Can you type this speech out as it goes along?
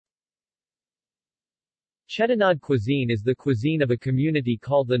Chettinad cuisine is the cuisine of a community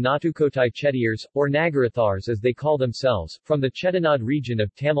called the Nattukotai Chettiars, or Nagarathars as they call themselves, from the Chettinad region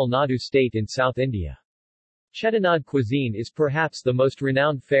of Tamil Nadu state in South India. Chettinad cuisine is perhaps the most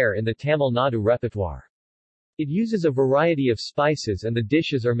renowned fare in the Tamil Nadu repertoire. It uses a variety of spices and the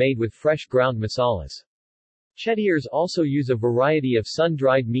dishes are made with fresh ground masalas. Chettiars also use a variety of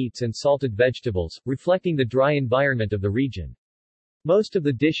sun-dried meats and salted vegetables, reflecting the dry environment of the region. Most of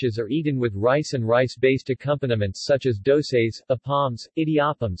the dishes are eaten with rice and rice-based accompaniments such as dosas, appams,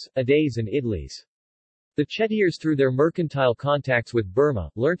 idiyappams, adays and idlis. The Chettiars through their mercantile contacts with Burma,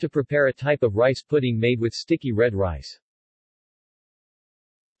 learnt to prepare a type of rice pudding made with sticky red rice.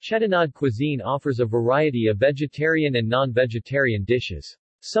 Chettinad cuisine offers a variety of vegetarian and non-vegetarian dishes.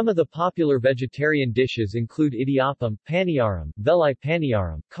 Some of the popular vegetarian dishes include idiyappam, paniyaram, velai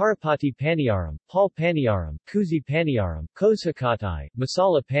paniyaram, karapati paniyaram, pal paniyaram, kuzi paniyaram, kozhakatai,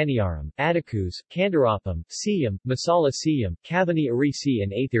 masala paniyaram, adakus, kandarappam, siyam, masala siyam, kavani arisi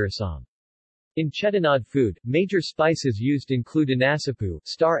and athirasam. In Chettinad food, major spices used include anasapu,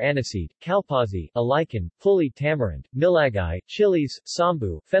 star aniseed, kalpazi, alican, puli tamarind, milagai, chilies,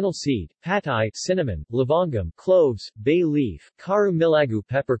 sambu, fennel seed, patai, cinnamon, lavangam, cloves, bay leaf, karu milagu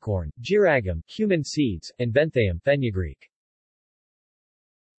peppercorn, jiragam, cumin seeds, and benthayam fenugreek.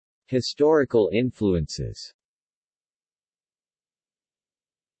 Historical influences.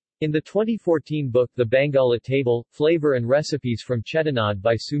 In the 2014 book The Bangala Table, Flavor and Recipes from Chettinad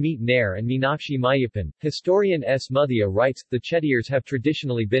by Sumit Nair and Meenakshi Mayappan, historian S. Muthia writes, the Chettiars have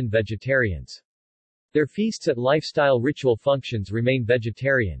traditionally been vegetarians. Their feasts at lifestyle ritual functions remain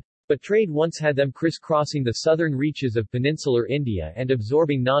vegetarian. But trade once had them crisscrossing the southern reaches of peninsular India and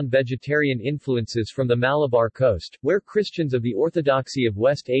absorbing non-vegetarian influences from the Malabar coast, where Christians of the orthodoxy of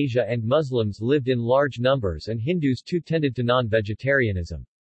West Asia and Muslims lived in large numbers and Hindus too tended to non-vegetarianism.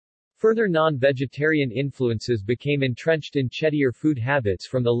 Further non-vegetarian influences became entrenched in Chettiar food habits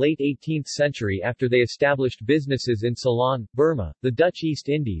from the late 18th century after they established businesses in Ceylon, Burma, the Dutch East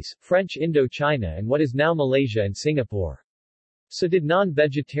Indies, French Indochina and what is now Malaysia and Singapore. So did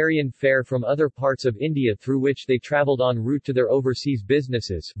non-vegetarian fare from other parts of India through which they traveled en route to their overseas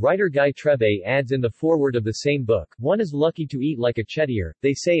businesses. Writer Guy Trebe adds in the foreword of the same book, one is lucky to eat like a Chettiar,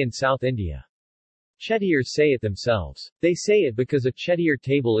 they say in South India. Chettiars say it themselves. They say it because a Chettiar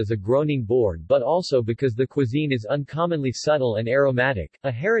table is a groaning board but also because the cuisine is uncommonly subtle and aromatic,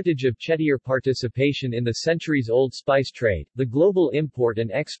 a heritage of Chettiar participation in the centuries-old spice trade, the global import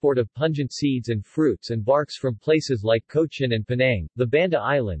and export of pungent seeds and fruits and barks from places like Cochin and Penang, the Banda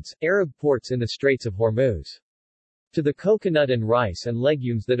Islands, Arab ports in the Straits of Hormuz. To the coconut and rice and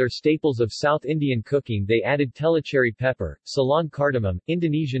legumes that are staples of South Indian cooking they added tellicherry pepper, Ceylon cardamom,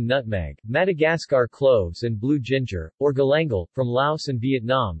 Indonesian nutmeg, Madagascar cloves and blue ginger, or galangal, from Laos and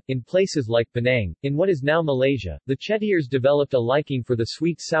Vietnam. In places like Penang, in what is now Malaysia, the Chettiars developed a liking for the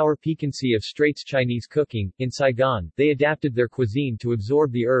sweet-sour piquancy of Straits Chinese cooking. In Saigon, they adapted their cuisine to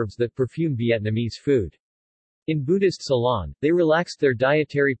absorb the herbs that perfume Vietnamese food. In Buddhist Ceylon, they relaxed their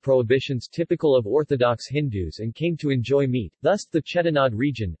dietary prohibitions typical of Orthodox Hindus and came to enjoy meat. Thus, the Chettinad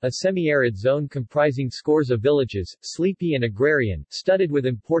region, a semi-arid zone comprising scores of villages, sleepy and agrarian, studded with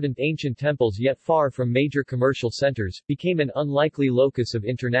important ancient temples yet far from major commercial centers, became an unlikely locus of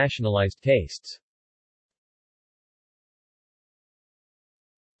internationalized tastes.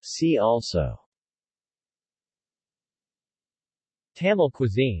 See also: Tamil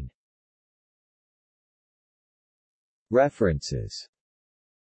cuisine. References